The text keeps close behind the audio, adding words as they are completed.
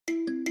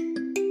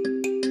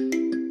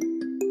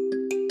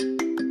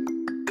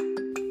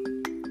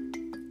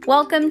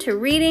Welcome to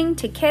Reading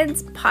to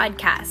Kids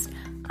podcast.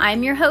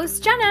 I'm your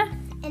host, Jenna.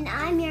 And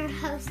I'm your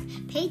host,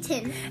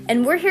 Peyton.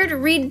 And we're here to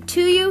read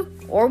to you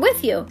or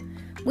with you.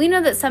 We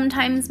know that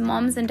sometimes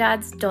moms and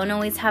dads don't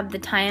always have the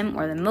time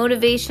or the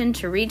motivation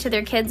to read to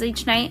their kids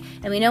each night,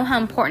 and we know how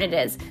important it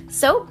is.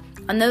 So,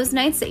 on those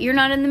nights that you're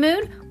not in the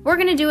mood, we're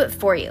going to do it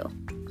for you.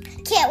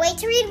 Can't wait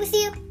to read with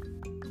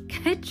you.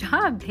 Good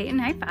job, Peyton.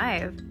 High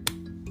five.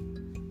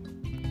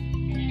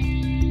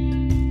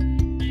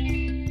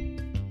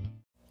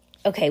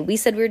 Okay, we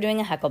said we were doing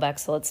a Hecklebeck,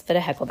 so let's fit a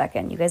Hecklebeck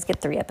in. You guys get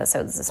 3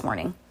 episodes this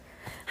morning.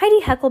 Heidi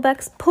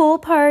Hecklebeck's pool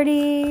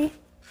party.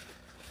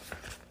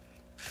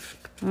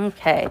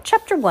 Okay,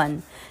 chapter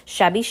 1,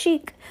 Shabby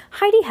Chic.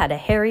 Heidi had a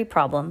hairy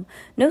problem.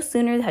 No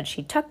sooner had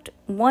she tucked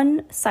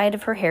one side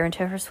of her hair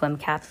into her swim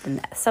cap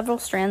than several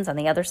strands on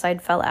the other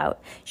side fell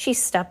out. She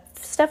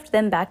stuffed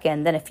them back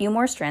in, then a few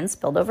more strands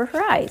spilled over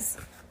her eyes.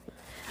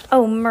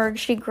 Oh, Merg,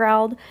 she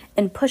growled,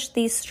 and pushed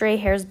these stray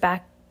hairs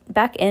back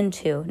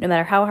into. No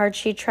matter how hard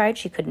she tried,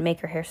 she couldn't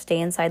make her hair stay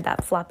inside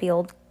that floppy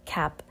old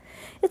cap.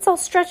 It's all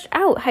stretched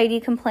out, Heidi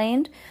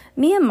complained.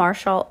 Mia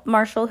Marshall,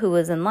 who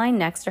was in line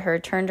next to her,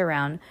 turned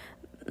around.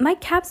 My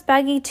cap's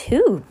baggy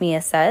too,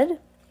 Mia said.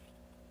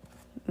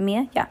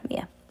 Mia? Yeah,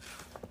 Mia.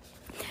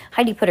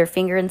 Heidi put her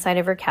finger inside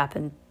of her cap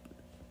and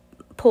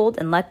pulled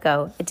and let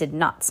go. It did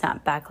not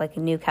snap back like a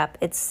new cap.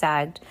 It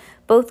sagged.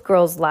 Both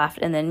girls laughed,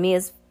 and then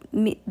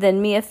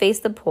Mia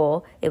faced the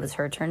pool. It was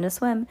her turn to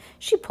swim.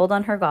 She pulled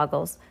on her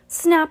goggles.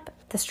 Snap!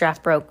 The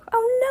strap broke.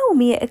 Oh no,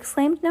 Mia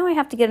exclaimed. Now I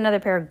have to get another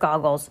pair of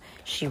goggles.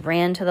 She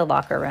ran to the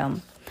locker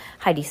room.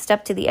 Heidi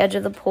stepped to the edge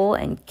of the pool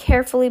and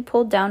carefully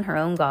pulled down her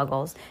own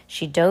goggles.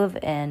 She dove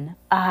in.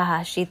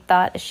 Ah, she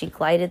thought as she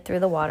glided through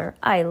the water.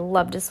 I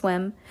love to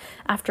swim.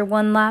 After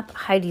one lap,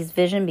 Heidi's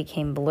vision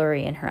became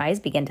blurry and her eyes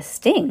began to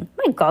sting.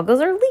 My goggles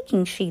are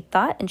leaking, she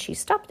thought, and she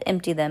stopped to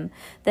empty them.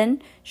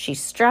 Then she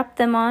strapped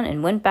them on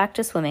and went back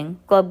to swimming.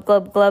 Glub,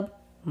 glub, glub.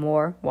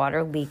 More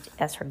water leaked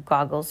as her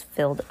goggles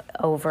filled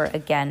over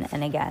again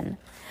and again.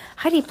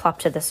 Heidi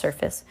plopped to the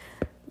surface.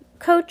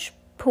 Coach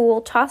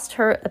Poole tossed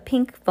her a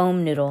pink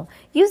foam noodle.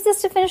 Use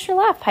this to finish your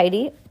lap,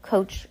 Heidi,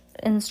 Coach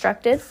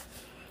instructed.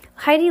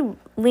 Heidi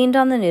leaned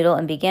on the noodle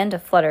and began to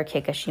flutter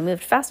kick as she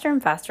moved faster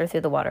and faster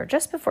through the water.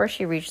 Just before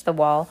she reached the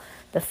wall,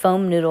 the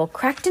foam noodle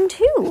cracked in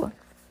two.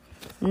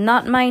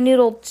 Not my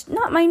noodle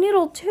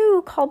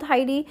too, called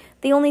Heidi.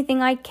 The only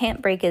thing I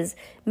can't break is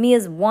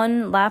Mia's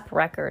 1 lap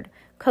record.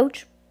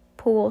 Coach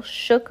Poole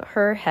shook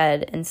her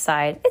head and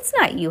sighed. It's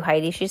not you,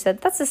 Heidi, she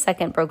said. That's the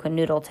second broken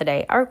noodle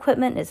today. Our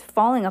equipment is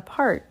falling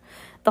apart.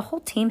 The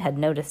whole team had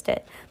noticed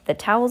it. The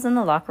towels in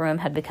the locker room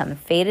had become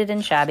faded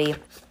and shabby.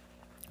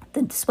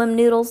 The swim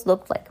noodles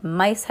looked like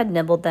mice had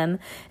nibbled them,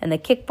 and the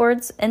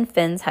kickboards and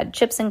fins had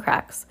chips and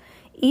cracks.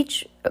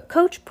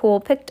 Coach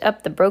Poole picked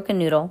up the broken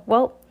noodle.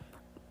 Well,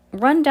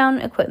 run-down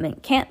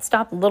equipment can't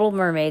stop little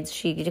mermaids,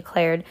 she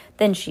declared.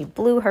 Then she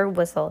blew her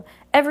whistle.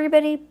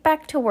 Everybody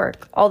back to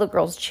work. All the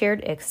girls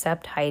cheered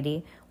except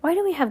Heidi. Why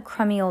do we have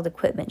crummy old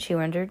equipment, she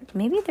wondered.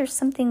 Maybe there's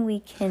something we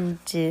can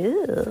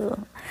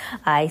do.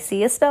 I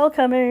see a spell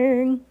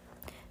coming.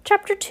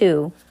 Chapter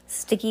 2,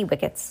 Sticky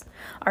Wickets.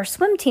 Our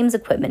swim team's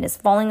equipment is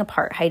falling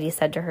apart, Heidi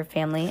said to her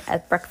family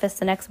at breakfast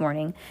the next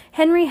morning.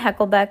 Henry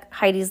Hecklebeck,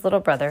 Heidi's little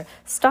brother,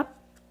 stopped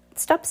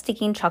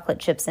sticking chocolate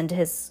chips into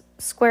his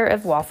square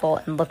of waffle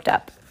and looked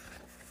up.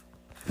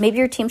 Maybe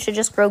your team should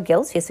just grow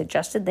gills, he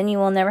suggested. Then you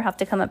will never have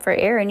to come up for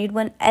air and you'd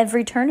win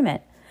every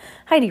tournament.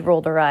 Heidi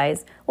rolled her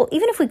eyes. Well,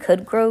 even if we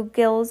could grow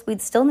gills,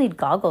 we'd still need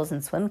goggles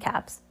and swim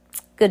caps.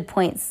 Good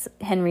points,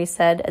 Henry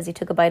said as he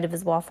took a bite of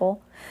his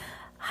waffle.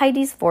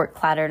 Heidi's fork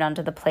clattered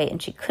onto the plate,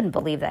 and she couldn't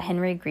believe that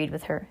Henry agreed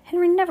with her.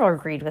 Henry never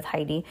agreed with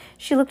Heidi.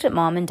 She looked at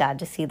Mom and Dad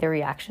to see their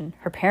reaction.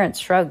 Her parents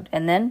shrugged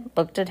and then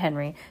looked at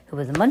Henry, who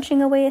was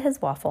munching away at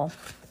his waffle.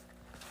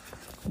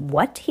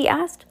 What? He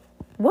asked.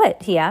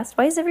 What? He asked.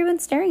 Why is everyone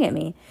staring at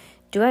me?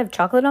 Do I have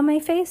chocolate on my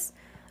face?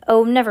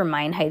 Oh, never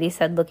mind, Heidi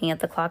said, looking at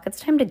the clock. It's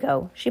time to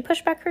go. She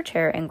pushed back her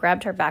chair and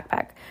grabbed her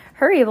backpack.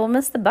 Hurry, we'll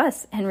miss the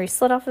bus. Henry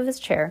slid off of his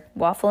chair,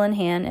 waffle in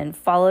hand, and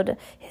followed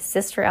his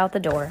sister out the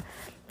door.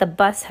 The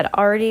bus had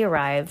already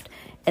arrived,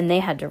 and they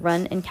had to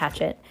run and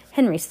catch it.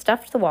 Henry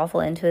stuffed the waffle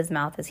into his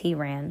mouth as he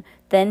ran.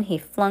 Then he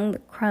flung the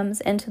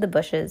crumbs into the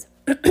bushes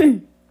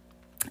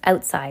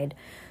outside.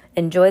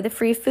 Enjoy the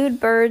free food,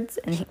 birds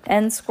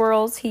and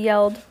squirrels, he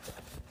yelled.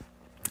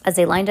 As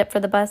they lined up for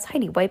the bus,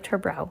 Heidi wiped her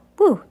brow.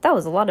 Whew,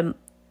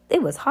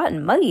 it was hot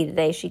and muggy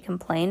today, she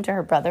complained to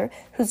her brother,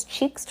 whose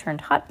cheeks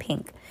turned hot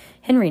pink.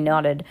 Henry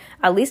nodded.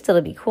 At least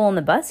it'll be cool in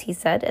the bus, he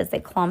said, as they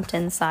clomped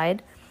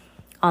inside.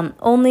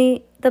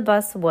 Only the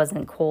bus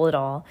wasn't cool at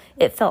all.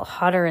 It felt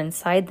hotter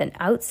inside than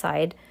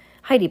outside.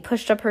 Heidi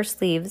pushed up her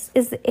sleeves.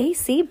 Is the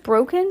AC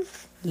broken?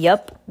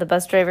 Yup, the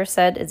bus driver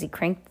said as he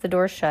cranked the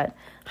door shut.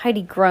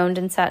 Heidi groaned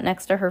and sat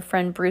next to her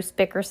friend Bruce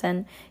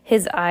Bickerson.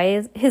 His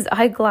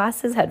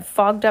eyeglasses had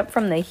fogged up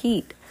from the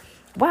heat.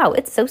 Wow,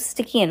 it's so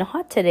sticky and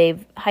hot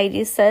today,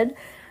 Heidi said.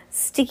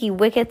 Sticky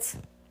wickets.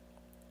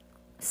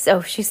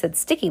 So she said,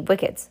 sticky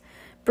wickets.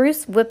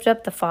 Bruce wiped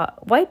off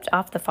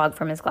the fog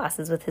from his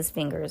glasses with his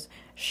fingers.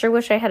 I sure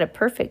wish I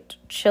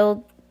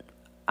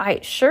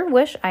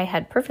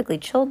had perfectly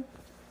chilled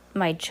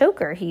my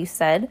choker, he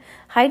said.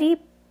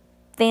 Heidi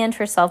fanned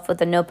herself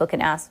with a notebook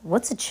and asked,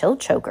 "What's a chill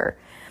choker?"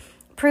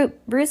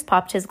 Bruce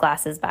popped his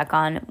glasses back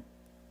on.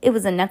 "It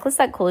was a necklace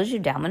that cools you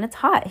down when it's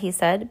hot," he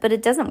said, "but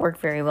it doesn't work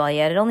very well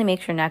yet. It only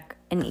makes your neck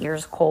and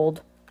ears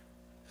cold."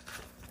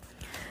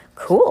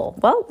 "Cool.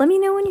 Well, let me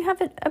know when you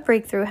have a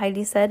breakthrough,"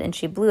 Heidi said, and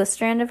she blew a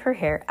strand of her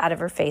hair out of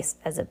her face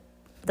as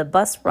the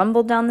bus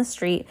rumbled down the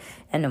street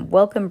and a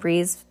welcome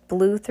breeze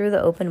blew through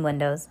the open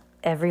windows.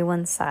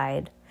 Everyone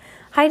sighed.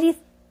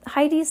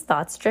 Heidi's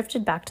thoughts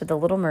drifted back to the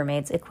Little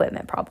Mermaid's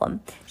equipment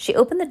problem. She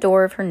opened the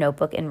door of her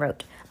notebook and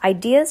wrote,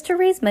 "Ideas to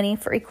raise money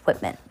for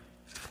equipment."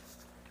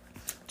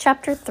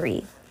 Chapter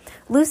 3.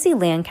 Lucy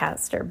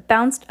Lancaster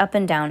bounced up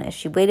and down as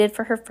she waited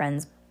for her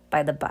friends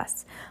by the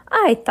bus.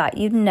 "I thought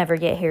you'd never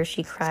get here,"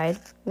 she cried.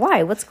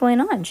 "Why? What's going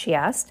on?" she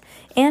asked.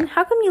 "And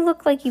how come you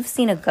look like you've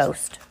seen a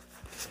ghost?"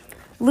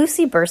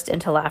 Lucy burst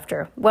into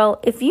laughter. "Well,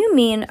 if you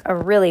mean a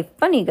really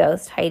funny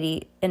ghost,"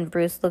 Heidi and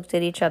Bruce looked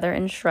at each other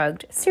and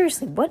shrugged.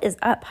 "Seriously, what is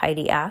up?"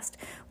 Heidi asked.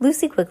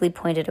 Lucy quickly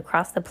pointed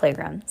across the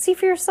playground. "See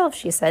for yourself,"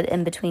 she said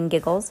in between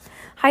giggles.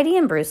 Heidi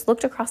and Bruce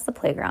looked across the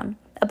playground.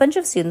 A bunch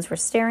of students were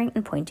staring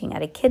and pointing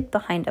at a kid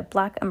behind a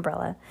black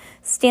umbrella.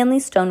 Stanley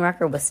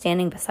Stonewrecker was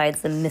standing beside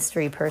the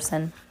mystery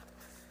person.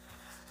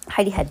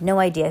 Heidi had no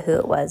idea who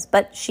it was,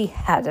 but she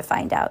had to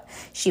find out.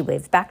 She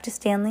waved back to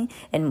Stanley,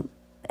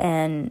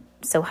 and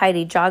so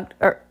Heidi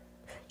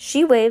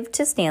she waved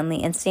to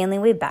Stanley, and Stanley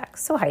waved back,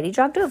 so Heidi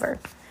jogged over.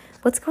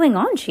 "What's going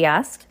on?" she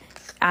asked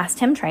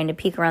him, trying to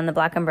peek around the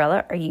black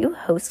umbrella. "Are you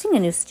hosting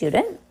a new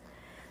student?"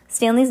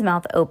 Stanley's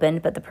mouth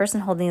opened, but the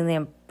person holding the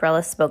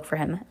umbrella spoke for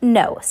him.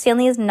 "No,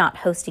 Stanley is not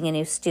hosting a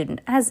new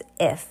student." "As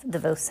if,"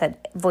 the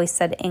voice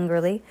said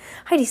angrily.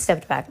 Heidi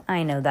stepped back.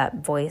 "I know that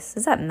voice.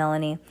 Is that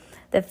Melanie?"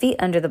 The feet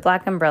under the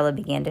black umbrella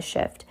began to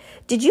shift.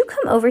 "Did you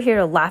come over here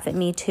to laugh at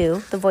me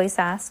too?" the voice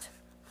asked.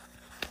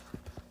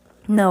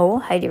 "No,"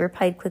 Heidi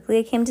replied quickly.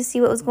 "I came to see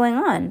what was going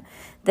on."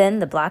 Then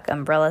the black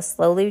umbrella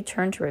slowly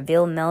turned to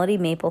reveal Melody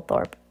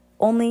Mapplethorpe.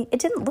 Only it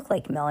didn't look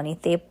like Melanie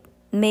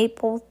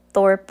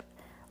Mapplethorpe.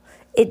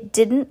 It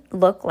didn't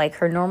look like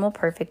her normal,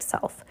 perfect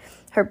self.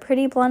 Her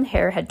pretty blonde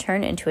hair had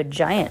turned into a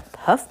giant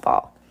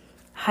puffball.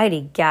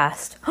 Heidi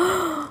gasped.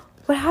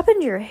 "What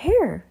happened to your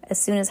hair?" As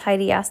soon as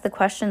Heidi asked the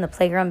question, the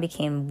playground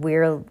became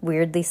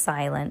weirdly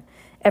silent.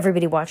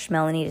 Everybody watched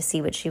Melanie to see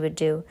what she would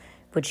do.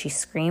 Would she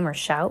scream or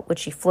shout? Would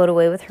she float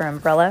away with her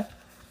umbrella?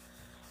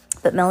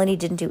 But Melanie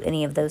didn't do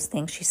any of those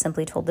things. She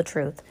simply told the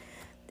truth.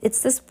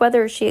 "It's this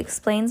weather," she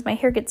explains. "My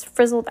hair gets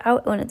frizzled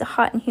out when it's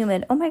hot and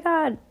humid. Oh my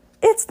God,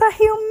 it's the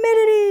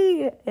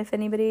humidity!" If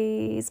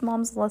anybody's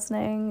mom's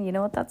listening, you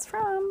know what that's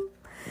from.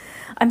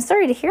 "I'm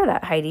sorry to hear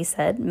that," Heidi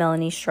said.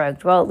 Melanie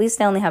shrugged. "Well, at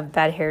least I only have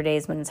bad hair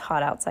days when it's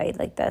hot outside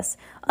like this.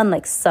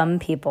 Unlike some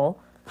people."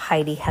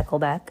 Heidi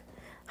Hecklebeck.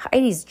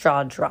 Heidi's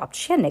jaw dropped.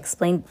 She hadn't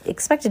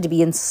expected to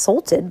be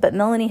insulted, but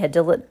Melanie had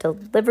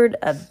delivered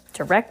a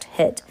direct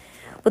hit.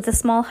 With a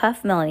small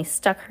huff, Melanie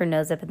stuck her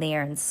nose up in the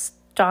air and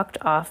stalked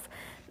off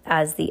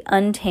as the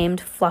untamed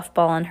fluff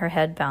ball on her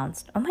head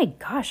bounced. "Oh my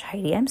gosh,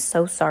 Heidi, I'm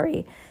so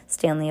sorry,"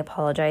 Stanley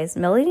apologized.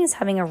 "Melanie is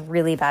having a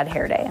really bad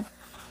hair day."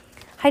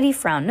 Heidi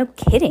frowned. "No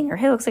kidding, her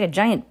hair looks like a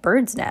giant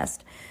bird's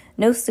nest."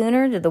 No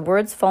sooner did the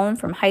words fallen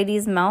from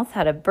Heidi's mouth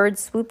had a bird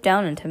swoop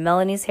down into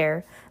Melanie's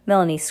hair.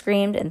 Melanie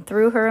screamed and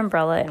threw her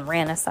umbrella and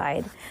ran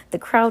aside. The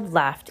crowd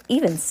laughed.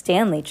 Even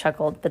Stanley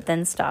chuckled, but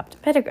then stopped.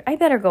 I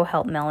better go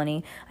help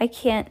Melanie.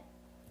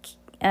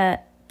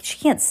 She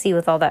can't see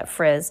with all that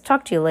frizz.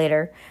 Talk to you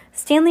later."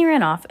 Stanley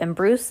ran off, and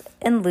Bruce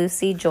and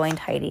Lucy joined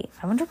Heidi.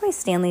 I wonder why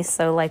Stanley's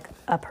so,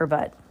 up her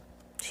butt.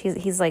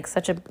 He's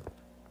such a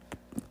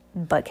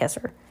butt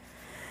kisser.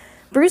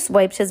 Bruce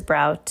wiped his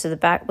brow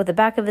with the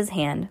back of his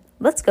hand.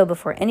 "Let's go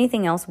before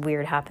anything else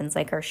weird happens,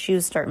 like our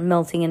shoes start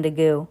melting into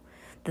goo."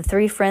 The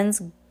three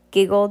friends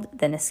giggled,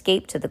 then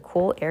escaped to the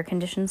cool,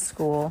 air-conditioned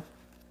school.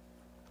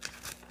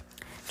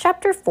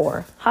 Chapter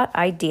 4. Hot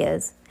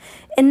Ideas.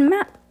 In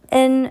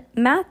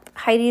math,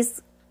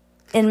 Heidi's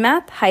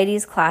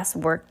class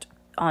worked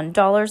on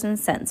dollars and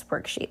cents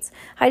worksheets.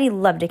 Heidi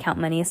loved to count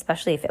money,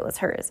 especially if it was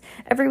hers.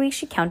 Every week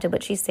she counted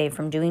what she saved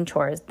from doing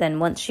chores. Then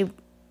once she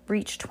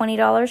reached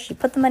 $20, she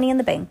put the money in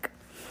the bank.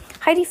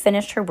 Heidi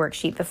finished her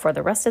worksheet before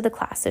the rest of the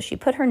class, so she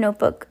pulled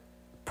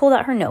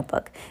out her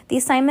notebook. The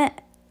assignment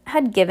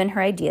had given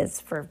her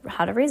ideas for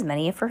how to raise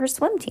money for her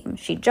swim team.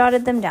 She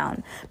jotted them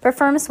down.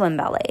 Perform a swim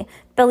ballet,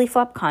 belly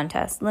flop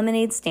contest,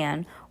 lemonade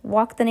stand,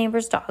 walk the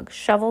neighbor's dog,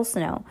 shovel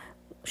snow,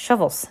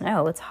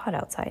 it's hot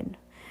outside.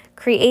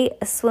 Create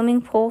a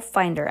swimming pool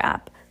finder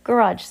app,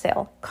 garage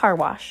sale, car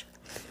wash.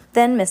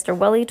 Then Mr.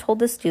 Welly told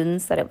the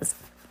students that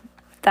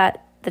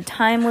the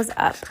time was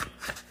up.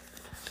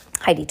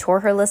 Heidi tore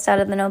her list out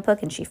of the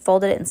notebook, and she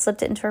folded it and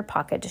slipped it into her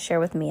pocket to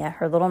share with Mia,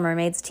 her Little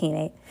Mermaid's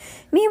teammate.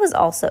 Mia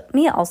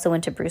also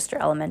went to Brewster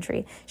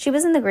Elementary. She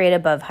was in the grade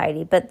above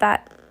Heidi, but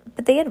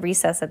they had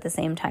recess at the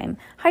same time.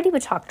 Heidi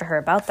would talk to her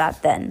about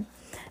that then.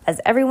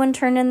 As everyone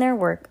turned in their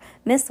work,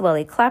 Miss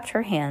Welly clapped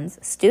her hands.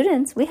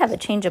 "Students, we have a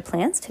change of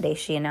plans today,"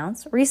 she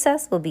announced.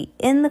 "Recess will be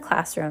in the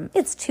classroom.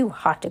 It's too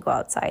hot to go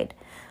outside."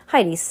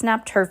 Heidi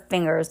snapped her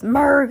fingers.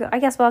 "Merg! I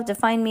guess we'll have to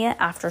find Mia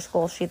after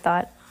school," she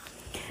thought.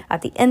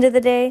 At the end of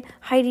the day,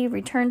 Heidi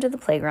returned to the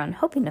playground,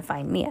 hoping to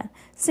find Mia.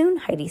 Soon,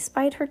 Heidi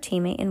spied her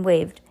teammate and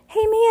waved.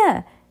 "Hey,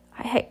 Mia!"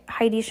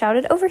 Heidi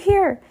shouted. "Over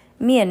here!"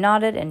 Mia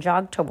nodded and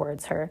jogged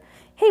towards her.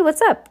 "Hey,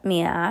 what's up?"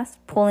 Mia asked.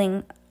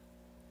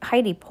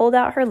 Heidi pulled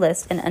out her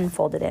list and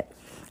unfolded it.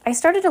 "I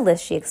started a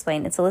list," she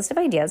explained. "It's a list of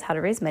ideas how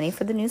to raise money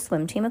for the new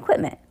swim team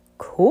equipment."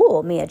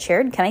 "Cool," Mia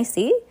cheered. "Can I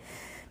see?"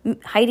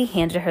 Heidi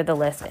handed her the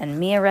list, and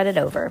Mia read it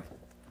over.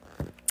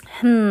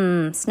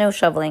 Snow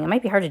shoveling. It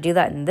might be hard to do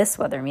that in this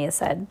weather," Mia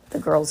said. The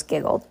girls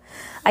giggled.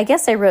 "I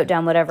guess I wrote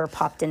down whatever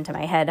popped into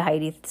my head,"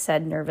 Heidi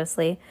said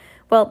nervously.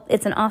 "Well,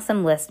 it's an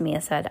awesome list,"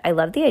 Mia said. "I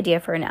love the idea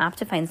for an app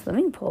to find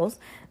swimming pools,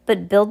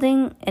 but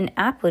building an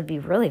app would be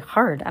really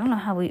hard. I don't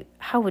know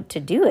how to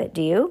do it,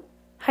 do you?"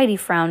 Heidi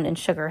frowned and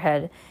shook her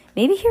head.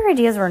 Maybe her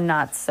ideas were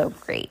not so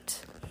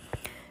great.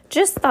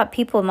 "Just thought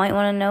people might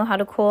want to know how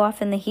to cool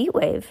off in the heat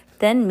wave."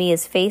 Then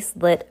Mia's face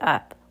lit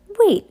up.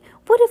 "Wait,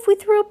 what if we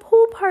threw a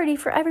pool party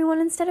for everyone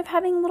instead of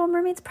having Little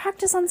Mermaids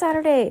practice on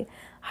Saturday?"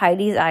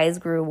 Heidi's eyes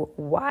grew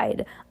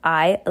wide.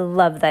 "I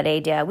love that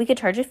idea. We could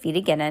charge a fee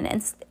to get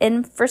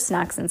in for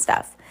snacks and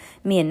stuff."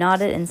 Mia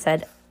nodded and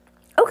said,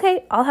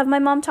 "Okay, I'll have my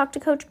mom talk to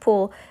Coach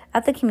Poole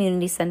at the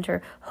community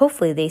center.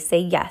 Hopefully they say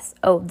yes."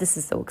 Oh, this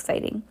is so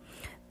exciting.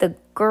 The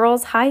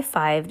girls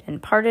high-fived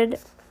and parted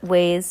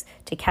ways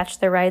to catch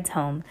their rides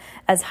home.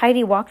 As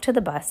Heidi walked to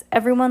the bus,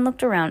 everyone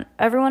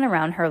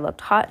around her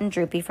looked hot and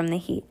droopy from the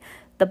heat.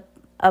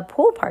 A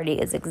pool party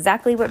is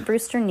exactly what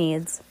Brewster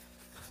needs.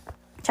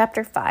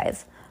 Chapter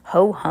 5.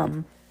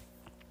 Ho-hum.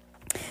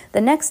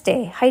 The next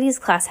day, Heidi's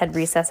class had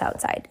recess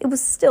outside. It was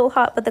still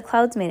hot, but the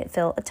clouds made it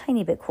feel a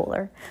tiny bit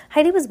cooler.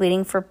 Heidi was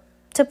waiting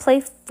to play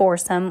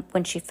foursome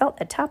when she felt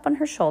a tap on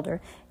her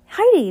shoulder.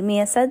 "Heidi,"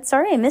 Mia said.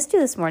 "Sorry I missed you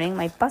this morning.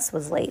 My bus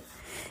was late."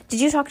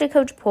 "Did you talk to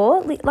Coach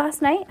Poole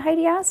last night?"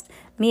 Heidi asked.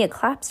 Mia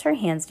clasped her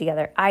hands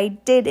together. "I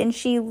did, and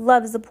she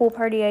loves the pool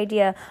party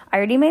idea. I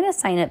already made a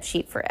sign-up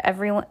sheet for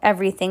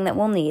everything that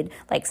we'll need,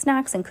 like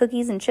snacks and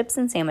cookies and chips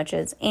and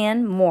sandwiches,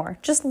 and more.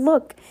 Just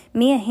look."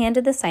 Mia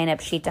handed the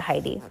sign-up sheet to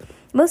Heidi.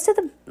 Most of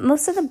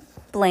the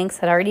blanks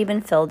had already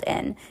been filled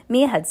in.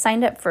 Mia had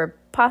signed up for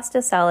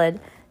pasta salad.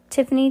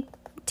 Tiffany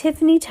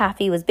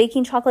Taffy was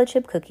baking chocolate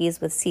chip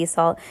cookies with sea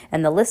salt,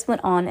 and the list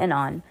went on and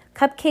on.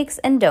 Cupcakes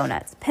and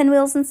donuts,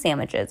 pinwheels and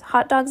sandwiches,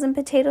 hot dogs and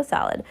potato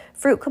salad,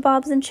 fruit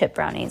kebabs and chip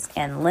brownies,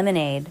 and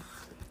lemonade.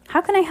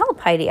 "How can I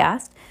help?" Heidi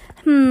asked.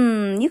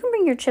 You can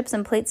bring your cups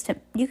and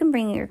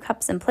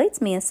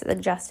plates, Mia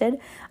suggested.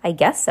 "I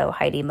guess so,"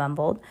 Heidi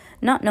mumbled,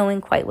 not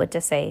knowing quite what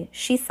to say.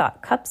 She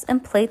thought cups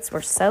and plates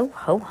were so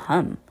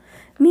ho-hum.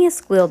 Mia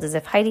squealed as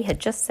if Heidi had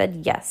just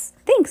said yes.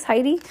 "Thanks,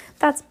 Heidi.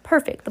 That's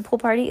perfect. The pool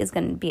party is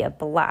going to be a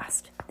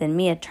blast." Then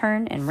Mia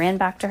turned and ran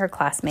back to her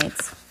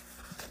classmates.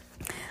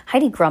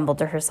 Heidi grumbled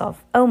to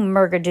herself. "Oh,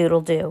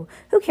 murgadoodle-doo.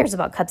 Who cares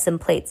about cups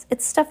and plates?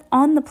 It's stuff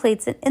on the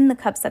plates and in the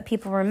cups that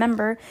people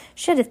remember."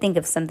 She had to think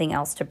of something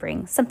else to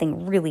bring,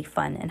 something really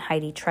fun, and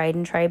Heidi tried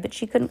and tried, but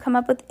she couldn't come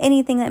up with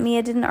anything that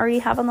Mia didn't already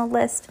have on the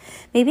list.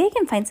 "Maybe I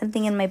can find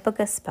something in my book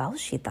of spells,"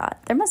 she thought.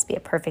 "There must be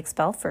a perfect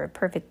spell for a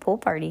perfect pool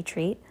party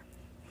treat."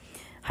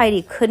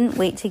 Heidi couldn't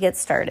wait to get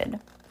started.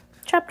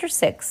 Chapter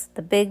 6.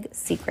 The Big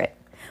Secret.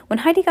 When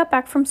Heidi got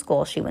back from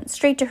school, she went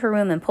straight to her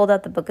room and pulled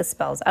out the book of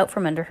spells out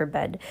from under her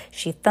bed.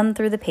 She thumbed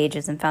through the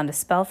pages and found a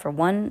spell for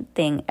one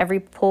thing every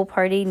pool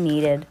party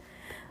needed.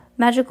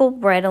 Magical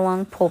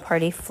ride-along pool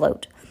party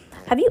float.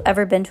 Have you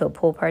ever been to a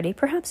pool party?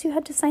 Perhaps you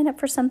had to sign up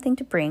for something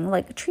to bring,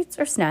 like treats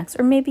or snacks,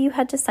 or maybe you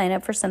had to sign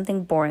up for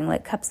something boring,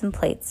 like cups and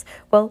plates.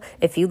 Well,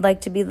 if you'd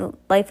like to be the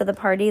life of the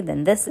party,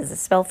 then this is a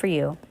spell for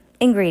you.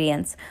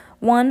 Ingredients: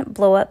 1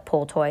 blow-up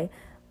pool toy,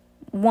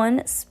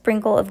 1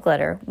 sprinkle of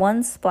glitter,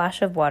 1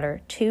 splash of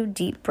water, 2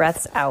 deep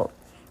breaths out.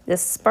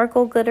 This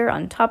sparkle glitter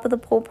on top of the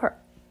pool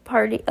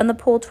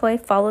toy,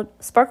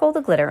 sparkle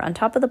the glitter on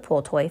top of the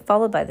pool toy,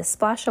 followed by the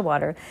splash of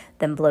water,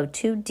 then blow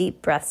 2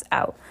 deep breaths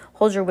out.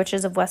 Hold your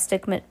Witches of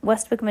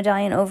Westwick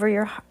medallion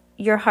over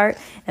your heart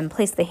and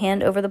place the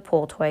hand over the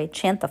pool toy.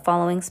 Chant the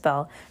following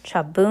spell: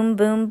 cha-boom,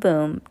 boom,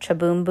 boom,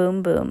 cha-boom,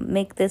 boom, boom.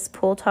 Make this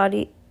pool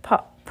toy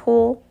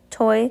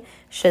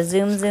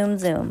sha-zoom, zoom,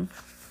 zoom.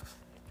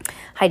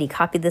 Heidi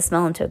copied the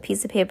spell into a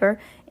piece of paper,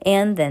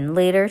 and then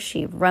later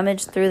she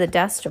rummaged through the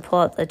desk to pull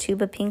out a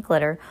tube of pink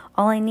glitter.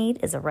 "All I need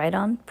is a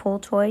ride-on pool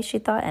toy," she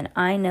thought, "and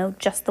I know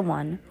just the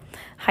one."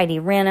 Heidi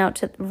ran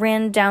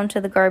down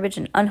to the garbage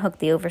and unhooked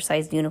the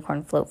oversized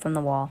unicorn float from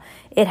the wall.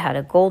 It had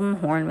a golden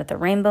horn with a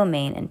rainbow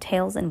mane and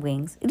tails and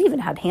wings. It even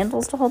had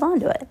handles to hold on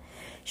to it.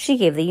 She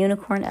gave the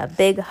unicorn a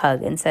big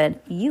hug and said,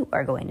 "You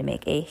are going to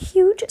make a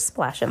huge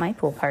splash at my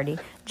pool party.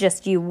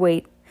 Just you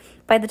wait."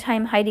 By the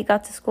time Heidi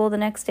got to school the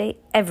next day,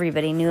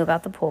 everybody knew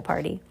about the pool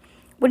party.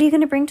 "What are you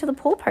going to bring to the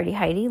pool party,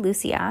 Heidi?"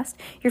 Lucy asked.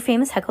 "Your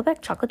famous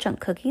Hecklebeck chocolate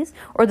chunk cookies,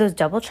 or those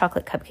double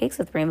chocolate cupcakes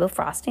with rainbow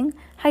frosting?"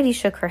 Heidi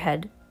shook her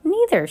head.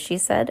 either, she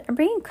said. I'm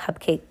bringing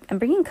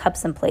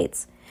cups and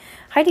plates.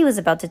 Heidi was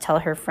about to tell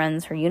her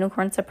friends her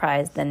unicorn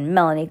surprise, then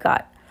Melanie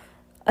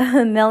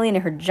and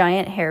her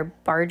giant hair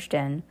barged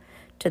in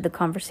to the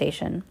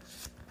conversation.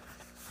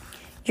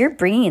 You're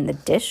bringing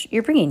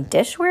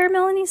dishware,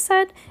 Melanie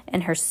said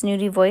in her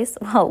snooty voice.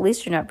 Well, at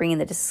least you're not bringing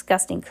the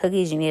disgusting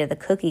cookies you made at the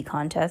cookie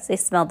contest. They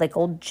smelled like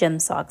old gym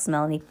socks.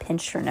 Melanie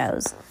pinched her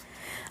nose.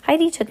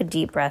 Heidi took a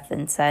deep breath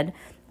and said,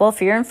 well,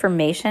 for your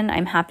information,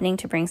 I'm happening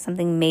to bring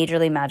something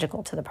majorly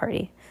magical to the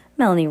party.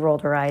 Melanie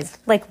rolled her eyes.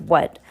 Like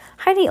what?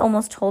 Heidi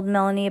almost told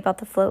Melanie about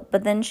the float,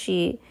 but then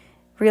she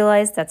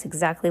realized that's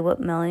exactly what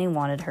Melanie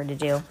wanted her to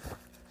do.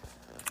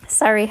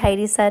 Sorry,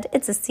 Heidi said.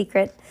 It's a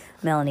secret.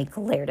 Melanie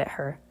glared at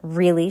her.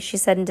 Really? She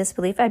said in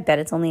disbelief. I bet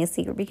it's only a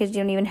secret because you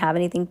don't even have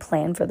anything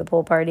planned for the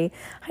pool party.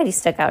 Heidi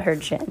stuck out her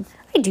chin.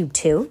 I do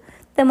too.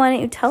 Then why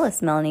don't you tell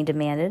us? Melanie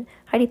demanded.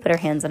 Heidi put her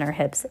hands on her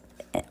hips.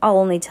 I'll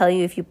only tell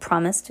you if you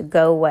promise to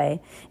go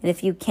away, and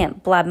if you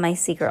can't blab my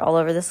secret all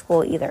over the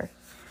school either.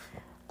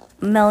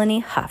 Melanie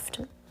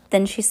huffed.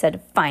 Then she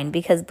said, fine,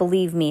 because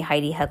believe me,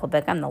 Heidi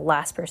Hecklebeck, I'm the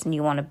last person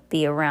you want to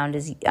be around.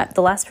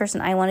 The last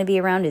person I want to be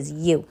around is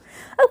you.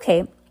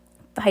 Okay.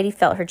 Heidi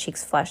felt her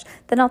cheeks flush.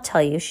 Then I'll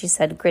tell you, she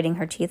said, gritting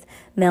her teeth.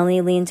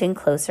 Melanie leaned in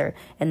closer,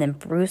 and then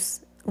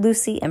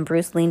Lucy and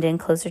Bruce leaned in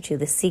closer too.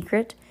 The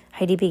secret,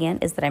 Heidi began,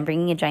 is that I'm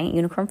bringing a giant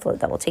unicorn float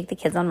that will take the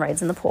kids on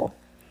rides in the pool.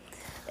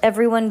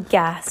 Everyone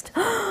gasped.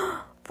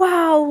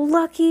 Wow,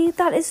 Lucky,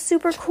 that is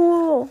super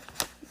cool.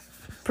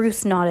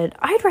 Bruce nodded.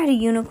 I'd ride a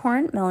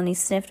unicorn, Melanie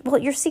sniffed. Well,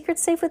 your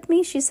secret's safe with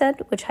me, she said,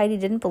 which Heidi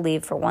didn't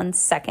believe for 1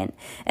 second.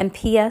 And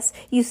P.S.,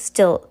 you'll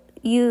still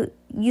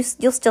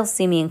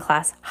see me in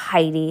class,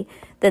 Heidi.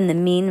 Then the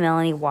mean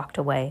Melanie walked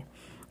away.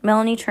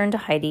 Melanie turned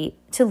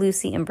to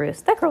Lucy and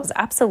Bruce. That girl's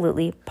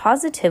absolutely,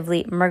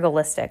 positively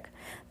Murgalistic.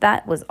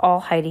 That was all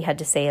Heidi had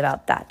to say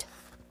about that.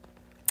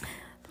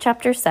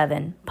 Chapter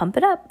 7, Pump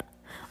It Up.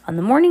 On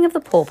the morning of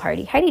the pool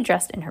party, Heidi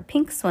dressed in her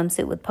pink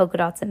swimsuit with polka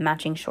dots and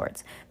matching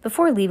shorts.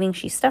 Before leaving,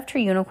 she stuffed her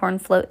unicorn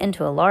float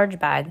into a large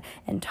bag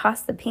and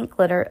tossed the pink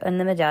glitter and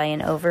the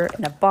medallion over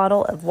in a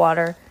bottle of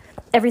water,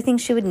 everything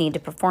she would need to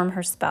perform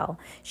her spell.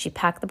 She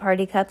packed the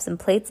party cups and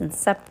plates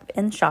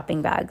in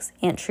shopping bags.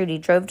 Aunt Trudy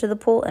drove to the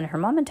pool, and her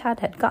mom and dad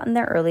had gotten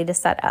there early to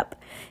set up.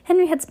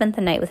 Henry had spent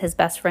the night with his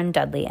best friend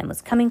Dudley and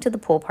was coming to the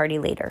pool party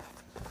later.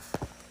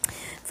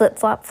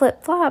 Flip-flop,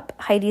 flip-flop.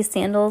 Heidi's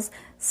sandals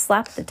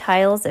slapped the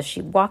tiles as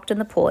she walked in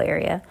the pool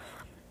area.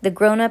 The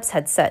grown-ups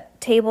had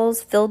set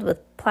tables filled with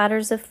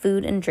platters of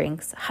food and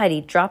drinks. Heidi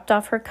dropped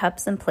off her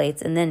cups and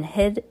plates and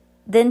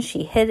then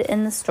she hid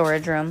in the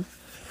storage room.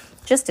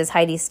 Just as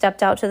Heidi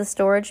stepped out to the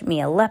storage,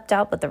 Mia leapt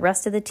out with the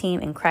rest of the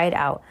team and cried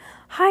out,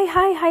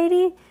 Hi,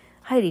 Heidi.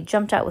 Heidi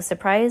jumped out with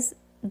surprise.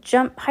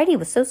 Heidi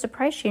was so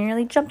surprised she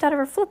nearly jumped out of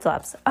her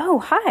flip-flops. Oh,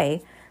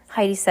 hi,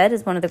 Heidi said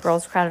as one of the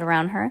girls crowded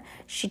around her.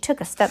 She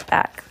took a step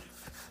back.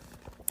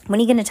 When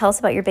are you going to tell us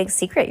about your big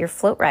secret, your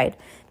float ride?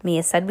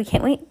 Mia said. We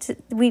can't wait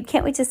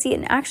to see it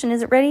in action.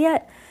 Is it ready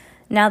yet?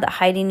 Now that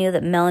Heidi knew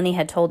that Melanie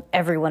had told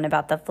everyone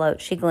about the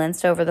float, she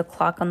glanced over the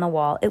clock on the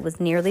wall. It was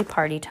nearly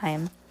party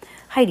time.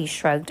 Heidi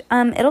shrugged.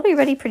 It'll be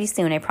ready pretty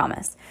soon, I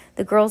promise.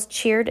 The girls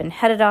cheered and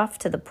headed off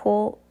to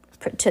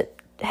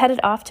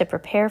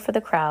prepare for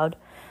the crowd.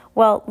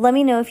 Well, let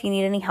me know if you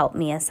need any help,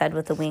 Mia said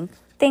with a wink.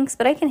 Thanks,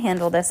 but I can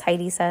handle this,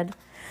 Heidi said.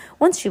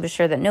 Once she was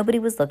sure that nobody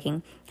was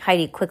looking,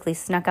 Heidi quickly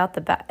snuck out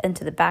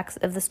into the backs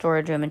of the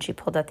storage room, and she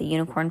pulled out the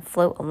unicorn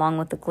float along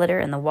with the glitter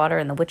and the water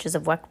and the Witches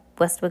of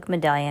Westwick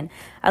medallion.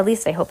 At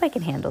least I hope I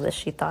can handle this,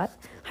 she thought.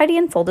 Heidi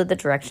unfolded the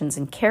directions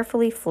and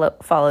carefully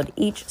followed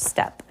each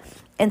step.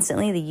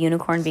 Instantly, the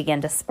unicorn began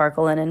to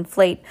sparkle and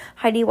inflate.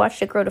 Heidi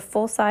watched it grow to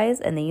full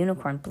size, and the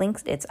unicorn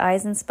blinked its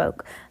eyes and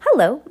spoke.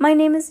 Hello, my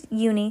name is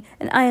Uni,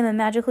 and I am a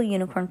magical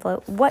unicorn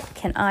float. What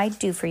can I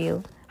do for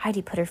you?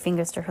 Heidi put her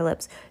fingers to her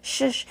lips.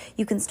 Shush,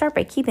 you can start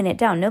by keeping it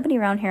down. Nobody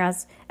around here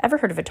has ever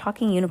heard of a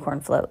talking unicorn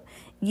float.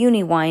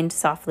 Uni whined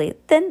softly.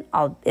 Then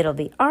it'll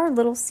be our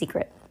little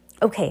secret.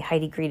 Okay,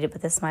 Heidi greeted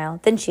with a smile.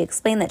 Then she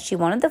explained that she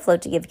wanted the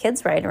float to give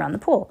kids a ride around the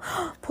pool.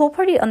 Pool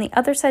party on the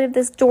other side of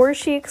this door,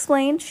 she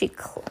explained.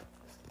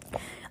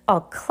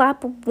 I'll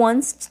clap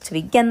once to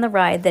begin the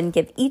ride, then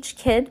give each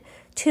kid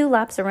 2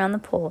 laps around the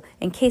pool.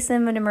 In case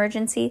of an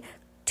emergency,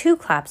 2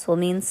 claps will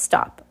mean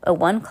stop. A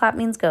 1 clap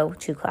means go,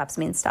 2 claps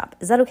means stop.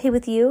 Is that okay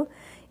with you?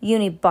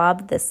 Uni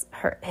bobbed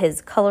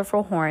his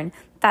colorful horn.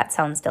 That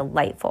sounds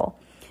delightful.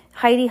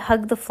 Heidi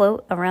hugged the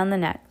float around the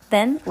neck.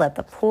 Then let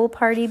the pool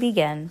party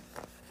begin.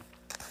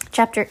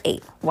 Chapter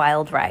 8,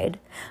 Wild Ride.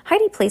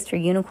 Heidi placed her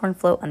unicorn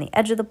float on the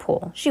edge of the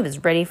pool. She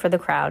was ready for the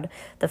crowd.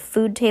 The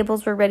food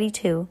tables were ready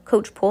too.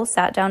 Coach Poole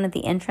sat down at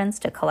the entrance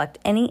to collect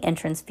any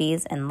entrance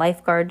fees, and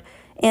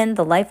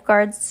the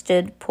lifeguards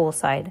stood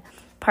poolside.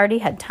 Party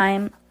had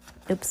time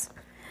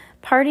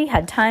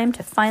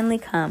to finally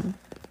come.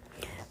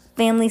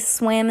 Families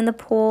swam in the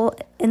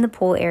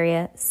pool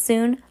area.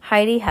 Soon,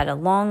 Heidi had a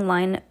long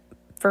line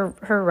for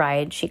her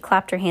ride. She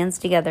clapped her hands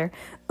together.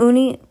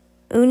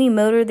 Uni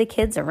motored the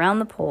kids around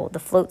the pool. The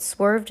float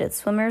swerved at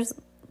swimmers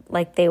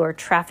like they were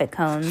traffic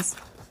cones.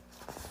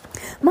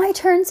 My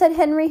turn, said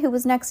Henry, who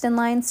was next in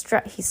line.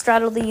 He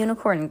straddled the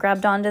unicorn and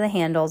grabbed onto the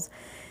handles.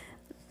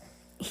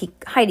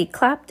 Heidi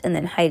clapped, and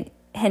then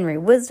Henry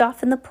whizzed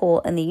off in the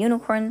pool, and the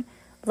unicorn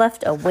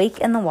left a wake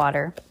in the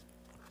water.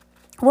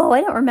 Whoa,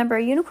 I don't remember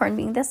a unicorn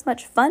being this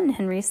much fun,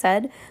 Henry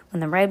said. When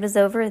the ride was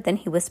over, then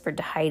he whispered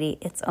to Heidi,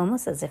 it's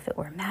almost as if it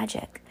were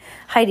magic.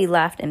 Heidi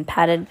laughed and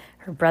patted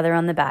her brother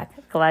on the back.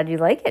 Glad you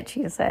like it,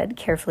 she said,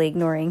 carefully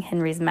ignoring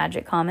Henry's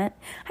magic comment.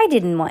 I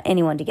didn't want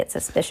anyone to get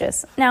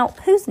suspicious. Now,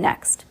 who's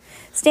next?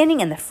 Standing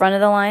in the front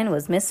of the line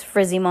was Miss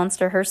Frizzy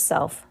Monster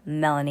herself,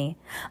 Melanie.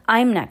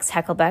 I'm next,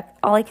 Hecklebeck.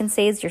 All I can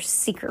say is your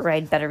secret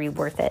ride better be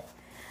worth it.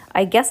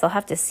 I guess you'll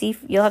have to see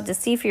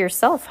for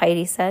yourself,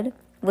 Heidi said.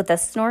 With a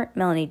snort,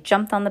 Melanie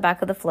jumped on the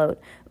back of the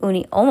float.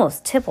 Uni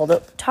almost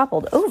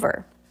toppled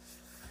over.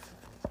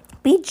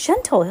 Be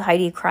gentle,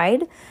 Heidi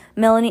cried.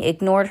 Melanie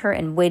ignored her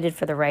and waited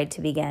for the ride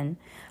to begin.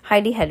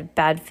 Heidi had a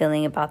bad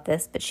feeling about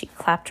this, but she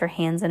clapped her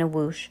hands in a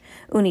whoosh.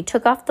 Uni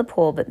took off the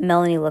pole, but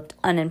Melanie looked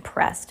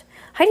unimpressed.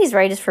 Heidi's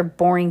ride is for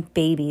boring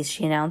babies,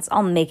 she announced.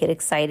 I'll make it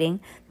exciting.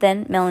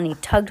 Then Melanie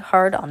tugged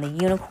hard on the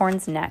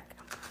unicorn's neck.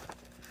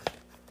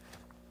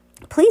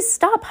 Please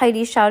stop,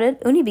 Heidi shouted.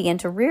 Uni began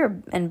to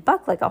rear and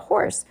buck like a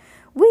horse.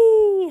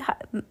 Whee!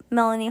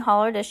 Melanie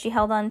hollered as she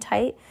held on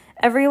tight.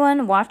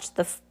 Everyone watched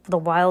the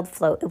wild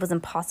float. It was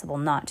impossible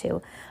not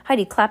to.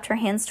 Heidi clapped her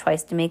hands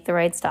twice to make the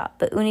ride stop,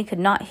 but Uni could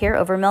not hear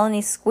over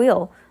Melanie's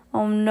squeal.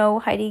 Oh no,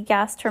 Heidi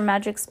gasped. Her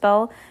magic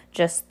spell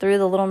just threw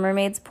the Little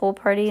Mermaid's pool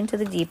party into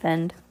the deep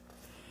end.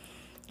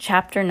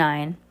 Chapter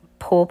 9,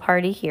 Pool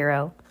Party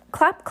Hero.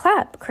 Clap,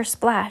 clap,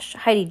 kersplash.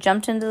 Heidi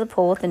jumped into the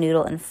pool with the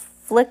noodle and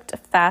flicked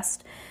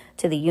fast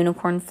to the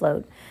unicorn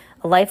float.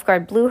 A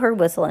lifeguard blew her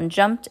whistle and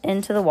jumped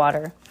into the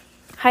water.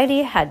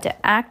 Heidi had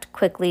to act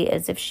quickly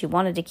as if she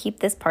wanted to keep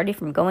this party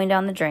from going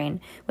down the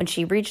drain. When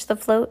she reached the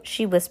float,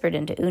 she whispered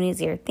into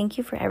Uni's ear, Thank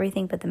you for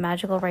everything, but the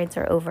magical rides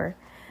are over.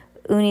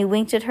 Uni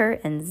winked at her,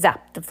 and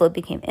zap, the float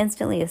became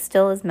instantly as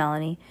still as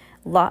Melanie,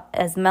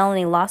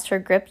 Melanie lost her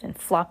grip and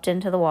flopped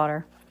into the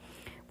water.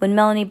 When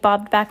Melanie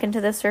bobbed back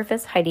into the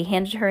surface, Heidi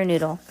handed her a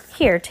noodle.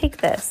 Here, take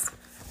this.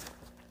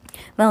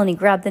 Melanie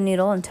grabbed the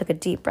noodle and took a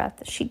deep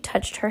breath. She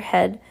touched her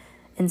head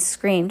and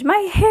screamed,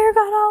 My hair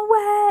got all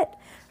wet!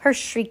 Her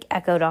shriek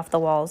echoed off the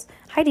walls.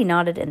 Heidi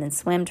nodded and then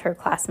swam to her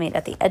classmate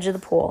at the edge of the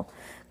pool.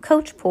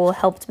 Coach Pool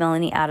helped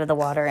Melanie out of the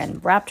water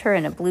and wrapped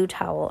a blue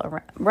towel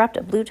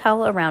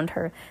around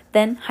her.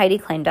 Then Heidi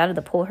climbed out of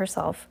the pool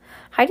herself.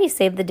 Heidi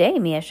saved the day,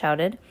 Mia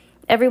shouted.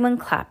 Everyone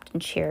clapped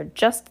and cheered.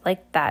 Just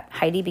like that,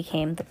 Heidi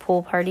became the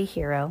pool party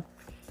hero.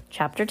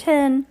 Chapter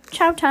 10,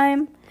 Chow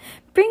Time.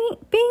 Being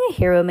a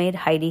hero made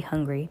Heidi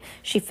hungry.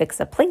 She fixed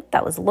a plate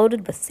that was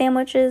loaded with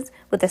sandwiches,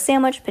 with a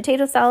sandwich,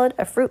 potato salad,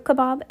 a fruit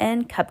kebab,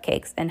 and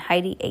cupcakes, and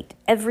Heidi ate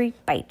every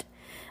bite.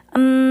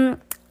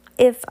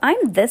 If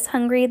I'm this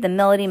hungry, then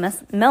Melanie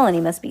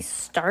must be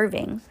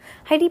starving.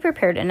 Heidi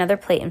prepared another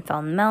plate and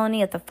found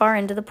Melanie at the far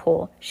end of the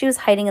pool. She was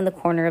hiding in the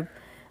corner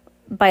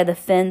by the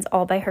fins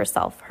all by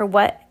herself. Her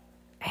wet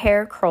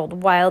hair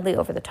curled wildly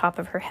over the top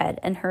of her head,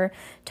 and her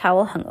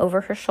towel hung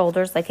over her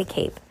shoulders like a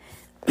cape.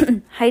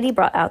 Heidi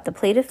brought out the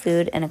plate of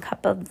food and a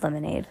cup of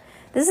lemonade.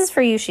 This is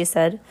for you, she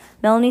said.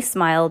 Melanie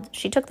smiled.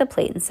 She took the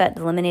plate and set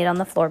the lemonade on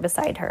the floor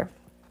beside her.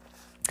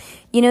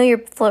 You know, your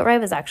float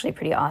ride was actually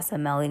pretty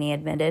awesome, Melanie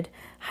admitted.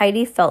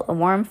 Heidi felt a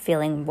warm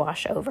feeling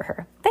wash over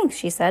her. Thanks,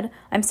 she said.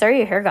 I'm sorry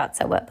your hair got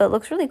so wet, but it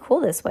looks really cool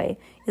this way.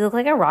 You look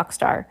like a rock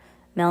star.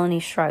 Melanie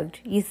shrugged.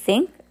 You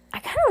think? I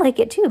kind of like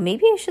it too.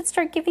 Maybe I should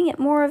start giving it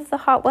more of the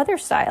hot weather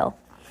style.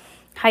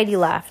 Heidi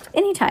laughed.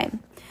 Anytime.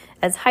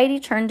 As Heidi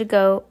turned to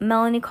go,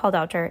 Melanie called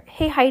out to her,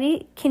 Hey,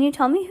 Heidi, can you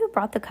tell me who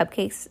brought the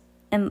cupcakes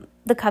and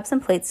the cups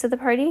and plates to the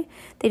party?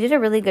 They did a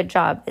really good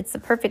job. It's the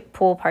perfect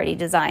pool party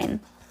design.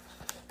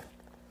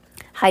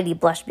 Heidi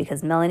blushed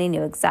because Melanie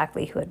knew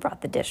exactly who had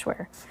brought the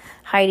dishware.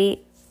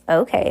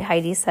 Okay,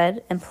 Heidi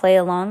said, and play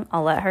along.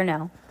 I'll let her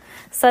know.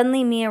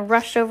 Suddenly, Mia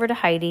rushed over to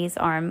Heidi's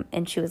arm,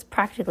 and she was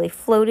practically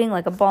floating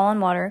like a ball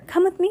in water.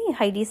 Come with me,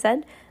 Heidi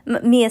said.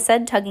 Mia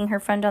said, tugging her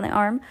friend on the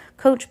arm.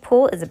 Coach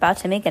Poole is about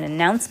to make an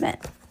announcement.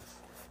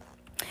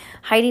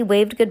 Heidi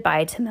waved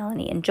goodbye to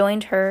Melanie and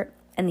joined her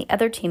and the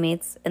other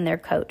teammates and their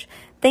coach.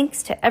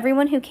 Thanks to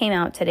everyone who came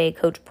out today,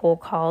 Coach Poole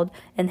called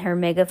in her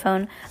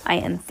megaphone. I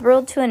am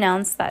thrilled to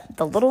announce that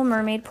the Little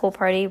Mermaid Pool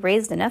Party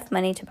raised enough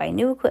money to buy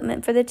new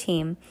equipment for the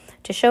team.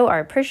 To show our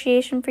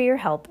appreciation for your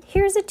help,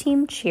 here's a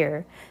team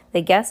cheer.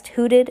 The guests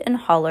hooted and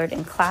hollered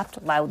and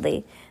clapped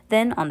loudly.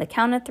 Then, on the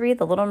count of 3,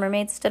 the Little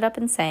Mermaids stood up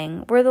and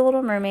sang, We're the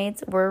Little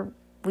Mermaids,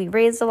 we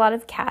raised a lot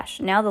of cash.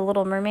 Now the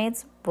Little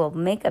Mermaids will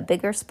make a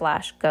bigger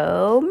splash.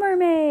 Go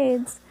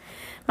Mermaids!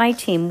 My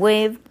team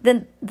waved.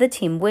 Then the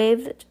team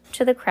waved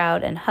to the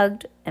crowd and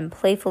hugged and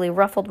playfully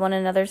ruffled one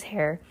another's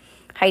hair.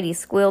 Heidi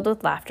squealed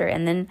with laughter,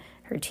 and when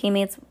her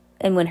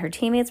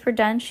teammates were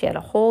done, she had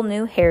a whole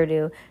new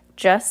hairdo,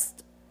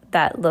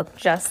 that looked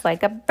just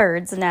like a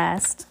bird's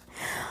nest.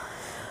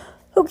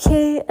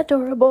 Okay,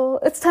 adorable.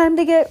 It's time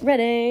to get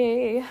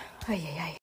ready. Ay, ay, ay.